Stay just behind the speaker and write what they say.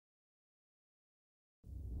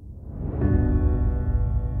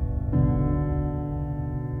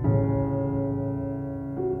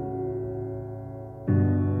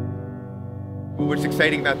What's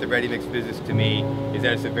exciting about the ready-mix business to me is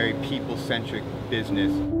that it's a very people-centric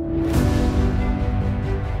business.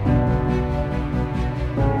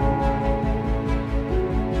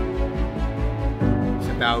 It's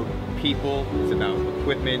about people, it's about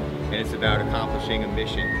equipment, and it's about accomplishing a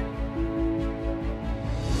mission.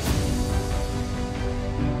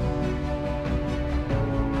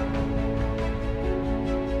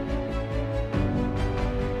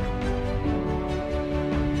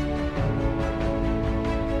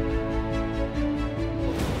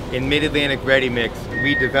 In Mid-Atlantic Ready Mix,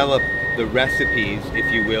 we develop the recipes,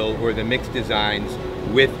 if you will, or the mix designs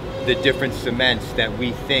with the different cements that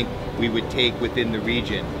we think we would take within the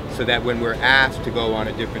region, so that when we're asked to go on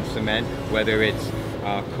a different cement, whether it's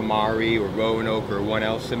Kamari or Roanoke or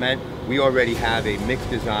 1L cement, we already have a mix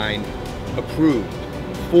design approved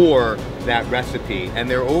for that recipe, and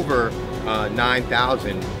there are over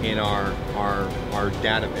 9,000 in our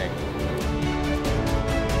data bank.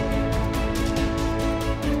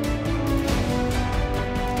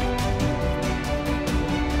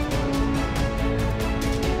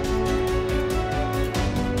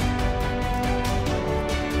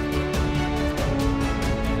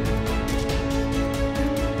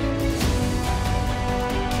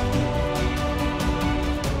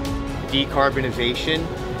 Decarbonization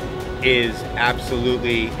is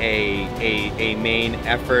absolutely a main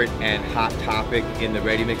effort and hot topic in the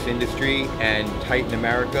ready-mix industry, and Titan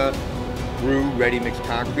America, through ready-mix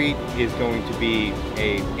concrete, is going to be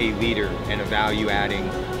a leader and a value-adding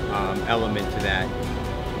element to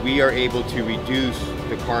that. We are able to reduce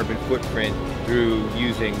the carbon footprint through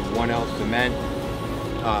using 1L cement,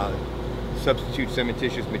 substitute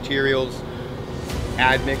cementitious materials,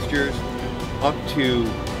 admixtures, up to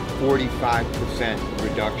 45%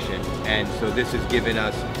 reduction. And so this has given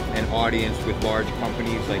us an audience with large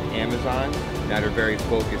companies like Amazon that are very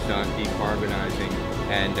focused on decarbonizing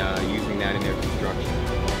and using that in their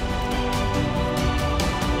construction.